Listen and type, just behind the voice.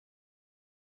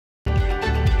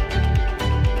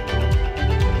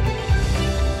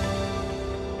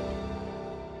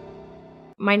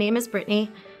My name is Brittany.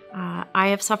 I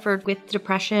have suffered with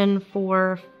depression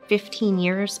for 15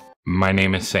 years. My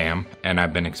name is Sam, and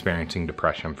I've been experiencing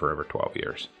depression for over 12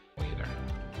 years.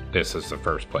 This is the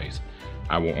first place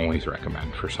I will always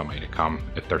recommend for somebody to come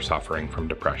if they're suffering from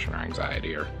depression or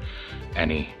anxiety or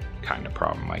any kind of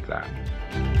problem like that.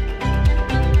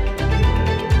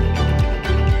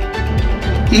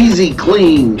 Easy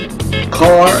Clean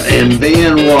Car and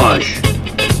Van Wash,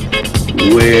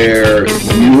 where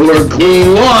your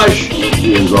clean wash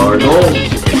is our goal.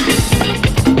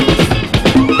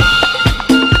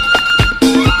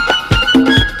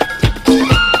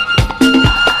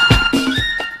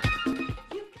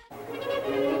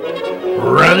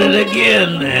 Run it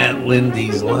again at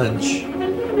Lindy's Lunch.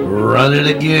 Run it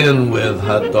again with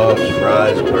hot dogs,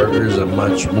 fries, burgers, and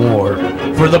much more.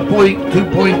 For the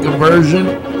 2-point conversion,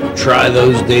 try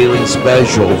those daily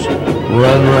specials.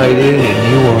 Run right in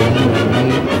and you won't even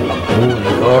need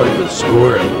a card to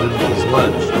score at Lindy's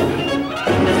Lunch.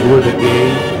 Before the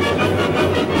game,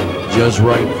 just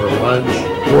right for lunch,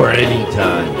 or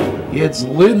anytime. It's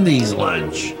Lindy's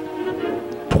Lunch.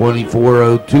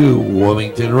 2402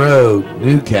 Wilmington Road,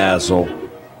 Newcastle.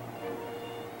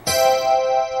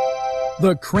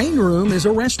 The Crane Room is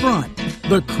a restaurant.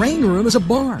 The Crane Room is a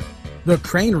bar. The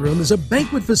Crane Room is a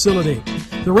banquet facility.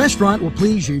 The restaurant will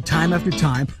please you time after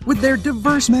time with their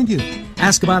diverse menu.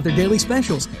 Ask about their daily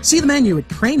specials. See the menu at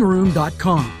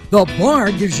craneroom.com. The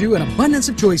bar gives you an abundance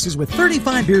of choices with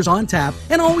 35 beers on tap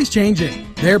and always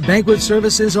changing. Their banquet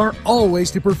services are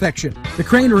always to perfection. The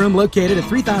Crane Room, located at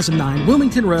 3009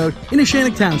 Wilmington Road in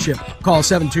Neshannock Township. Call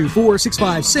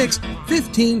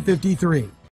 724-656-1553.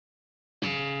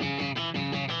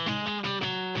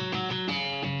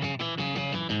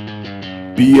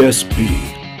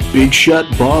 BSB. Big Shot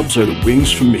Bobs are the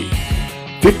wings for me.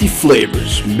 50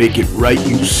 flavors, make it right,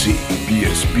 you see.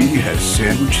 BSB has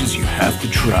sandwiches you have to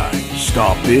try.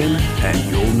 Stop in and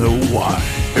you'll know why.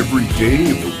 Every day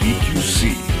of the week you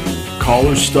see. Call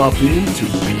or stop in to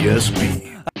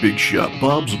BSB. Big Shot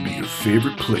Bobs will be your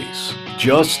favorite place,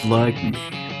 just like me.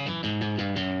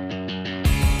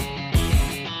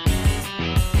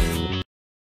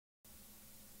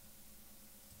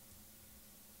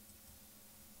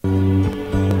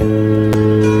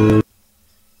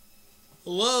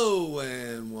 Hello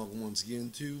and welcome once again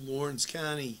to Lawrence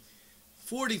County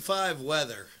 45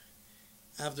 weather.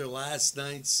 After last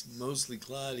night's mostly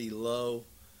cloudy low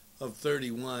of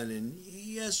 31, and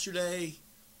yesterday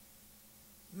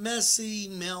messy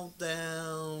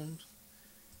meltdown.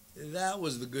 That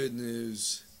was the good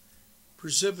news.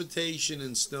 Precipitation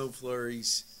and snow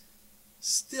flurries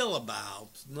still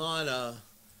about, not a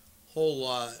whole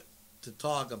lot to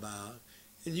talk about.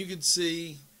 And you can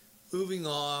see moving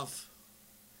off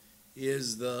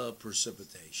is the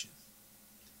precipitation.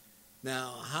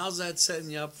 Now, how's that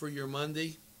setting you up for your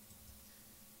Monday?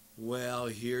 Well,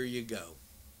 here you go.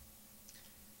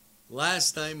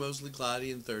 Last night, mostly cloudy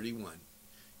and 31.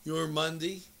 Your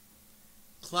Monday,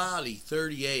 cloudy,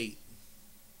 38.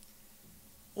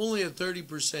 Only a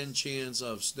 30% chance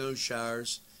of snow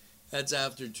showers. That's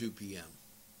after 2 p.m.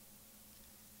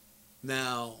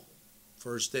 Now,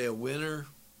 first day of winter,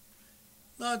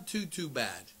 not too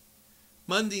bad.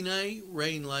 Monday night,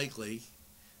 rain likely,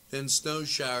 then snow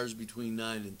showers between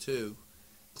 9 and 2,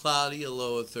 cloudy, a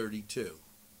low of 32,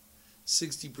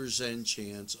 60%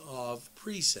 chance of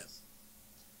precip.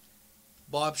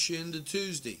 Bops you into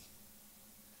Tuesday,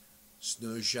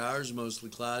 snow showers, mostly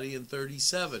cloudy, and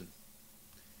 37,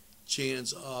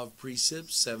 chance of precip,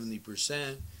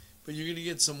 70%, but you're going to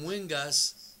get some wind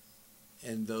gusts,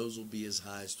 and those will be as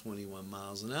high as 21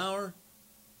 miles an hour,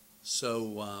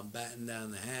 so batten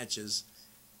down the hatches.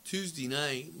 Tuesday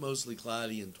night, mostly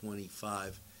cloudy and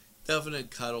 25. Definite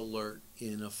cut alert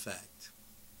in effect.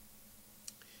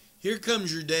 Here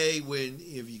comes your day when,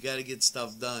 if you got to get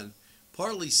stuff done,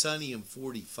 partly sunny and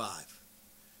 45.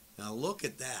 Now look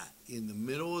at that, in the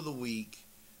middle of the week,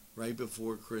 right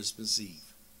before Christmas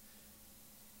Eve.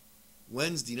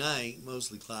 Wednesday night,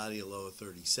 mostly cloudy, a low of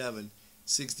 37,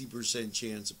 60%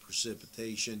 chance of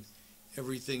precipitation.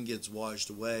 Everything gets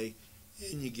washed away,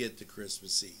 and you get to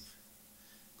Christmas Eve.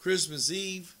 Christmas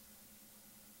Eve,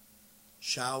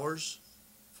 showers,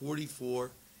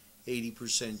 44,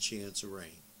 80% chance of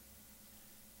rain.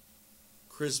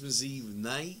 Christmas Eve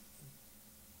night,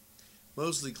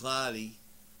 mostly cloudy,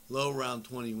 low around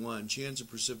 21, chance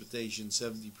of precipitation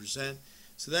 70%.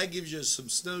 So that gives you some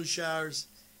snow showers,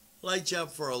 light you up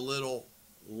for a little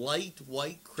light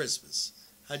white Christmas.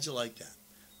 How'd you like that?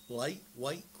 Light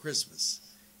white Christmas.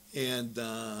 And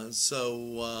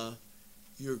so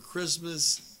your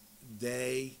Christmas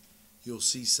day, you'll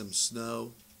see some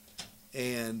snow,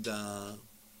 and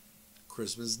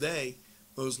Christmas Day,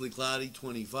 mostly cloudy,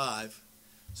 25.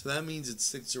 So that means it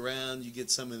sticks around. You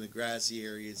get some in the grassy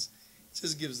areas. It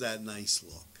just gives that nice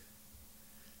look.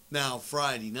 Now,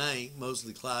 Friday night,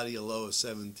 mostly cloudy, a low of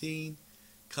 17.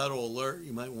 Cuddle alert.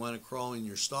 You might want to crawl in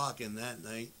your stocking that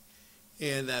night.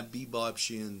 And that bebops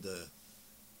you into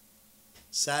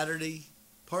Saturday,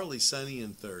 partly sunny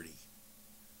and 30.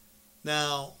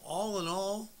 Now, all in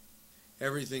all,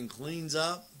 everything cleans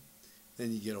up.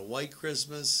 Then you get a white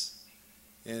Christmas.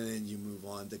 And then you move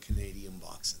on to Canadian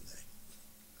Boxing Day.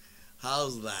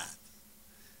 How's that?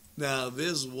 Now,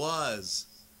 this was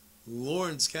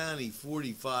Lawrence County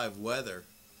 45 weather.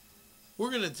 We're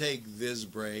going to take this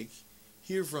break,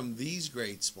 hear from these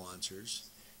great sponsors,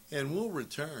 and we'll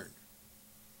return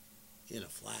in a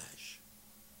flash.